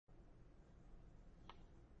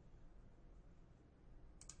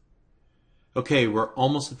Okay, we're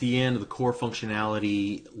almost at the end of the core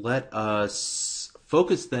functionality. Let us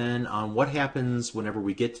focus then on what happens whenever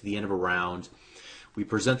we get to the end of a round. We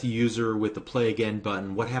present the user with the play again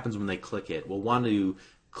button. What happens when they click it? We'll want to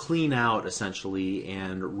clean out essentially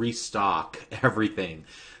and restock everything.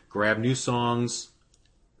 Grab new songs,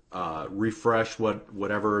 refresh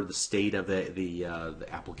whatever the state of the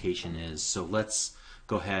application is. So let's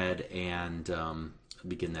go ahead and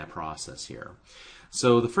begin that process here.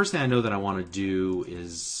 So the first thing I know that I want to do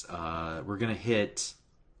is we're going to hit,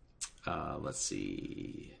 let's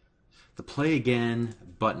see, the play again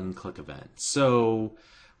button click event. So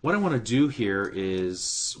what I want to do here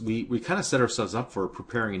is we kind of set ourselves up for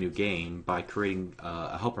preparing a new game by creating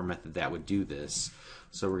a helper method that would do this.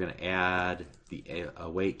 So we're going to add the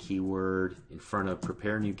await keyword in front of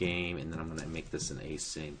prepare new game, and then I'm going to make this an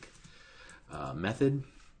async method.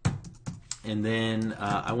 And then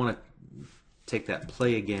I want to take that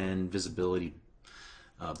play again visibility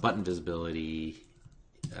button visibility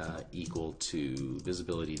equal to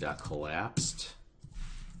visibility.collapsed.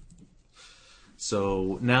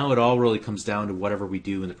 So now it all really comes down to whatever we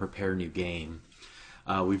do in the prepare new game.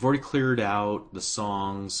 We've already cleared out the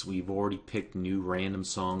songs. We've already picked new random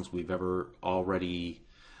songs. We've already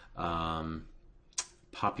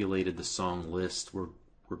populated the song list. I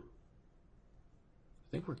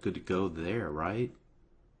think we're good to go there, right?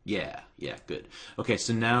 Yeah, good. Okay,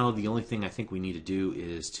 so now the only thing I think we need to do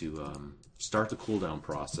is to start the cooldown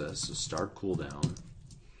process. So start cooldown.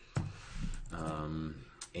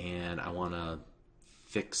 And I want to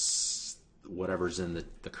fix whatever's in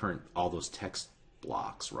the current, all those text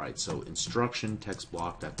blocks, right? So instruction text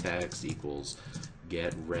block.text equals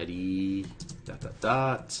get ready ...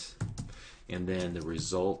 and then the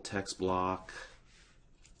result text block,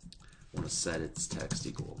 I want to set its text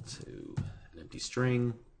equal to an empty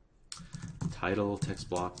string. Title text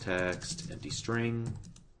block text empty string.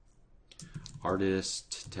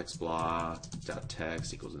 Artist text block dot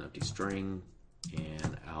text equals an empty string,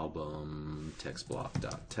 and album text block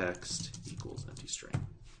dot text equals an empty string.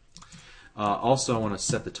 Also, I want to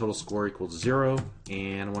set the total score equal to 0,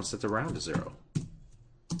 and I want to set the round to 0,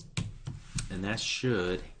 and that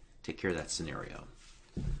should take care of that scenario.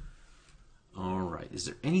 All right, is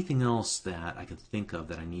there anything else that I can think of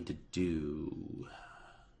that I need to do?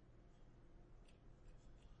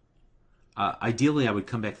 Ideally, I would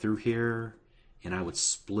come back through here and I would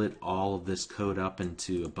split all of this code up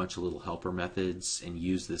into a bunch of little helper methods and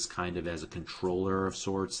use this kind of as a controller of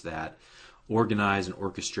sorts that organize and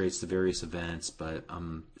orchestrates the various events, but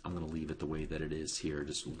I'm going to leave it the way that it is here,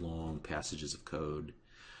 just long passages of code,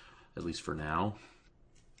 at least for now.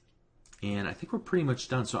 And I think we're pretty much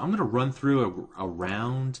done. So I'm going to run through a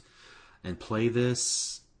round and play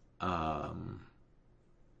this and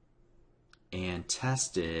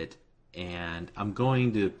test it. And I'm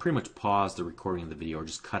going to pretty much pause the recording of the video or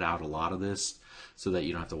just cut out a lot of this so that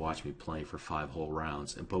you don't have to watch me play for 5 whole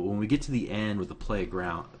rounds. But when we get to the end with the play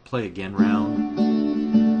again round,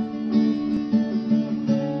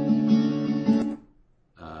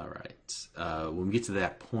 all right. When we get to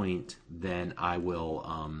that point, then I will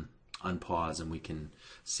unpause and we can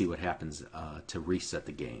see what happens to reset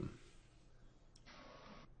the game.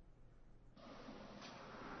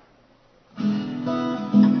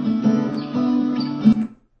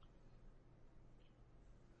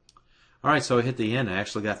 All right, so I hit the end. I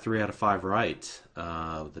actually got 3 out of 5 right,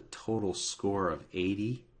 with a total score of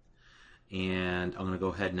 80. And I'm going to go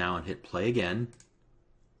ahead now and hit play again.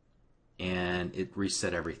 And it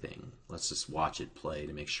reset everything. Let's just watch it play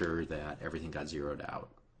to make sure that everything got zeroed out.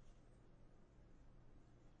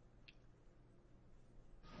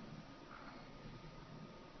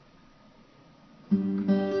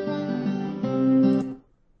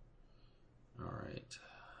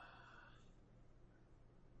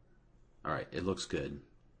 All right, it looks good.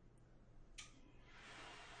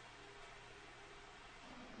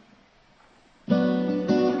 All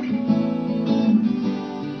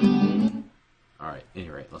right, at any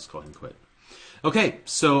rate, let's go ahead and quit. Okay,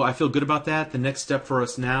 so I feel good about that. The next step for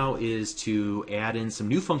us now is to add in some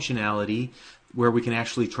new functionality where we can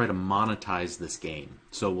actually try to monetize this game.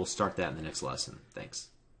 So we'll start that in the next lesson. Thanks.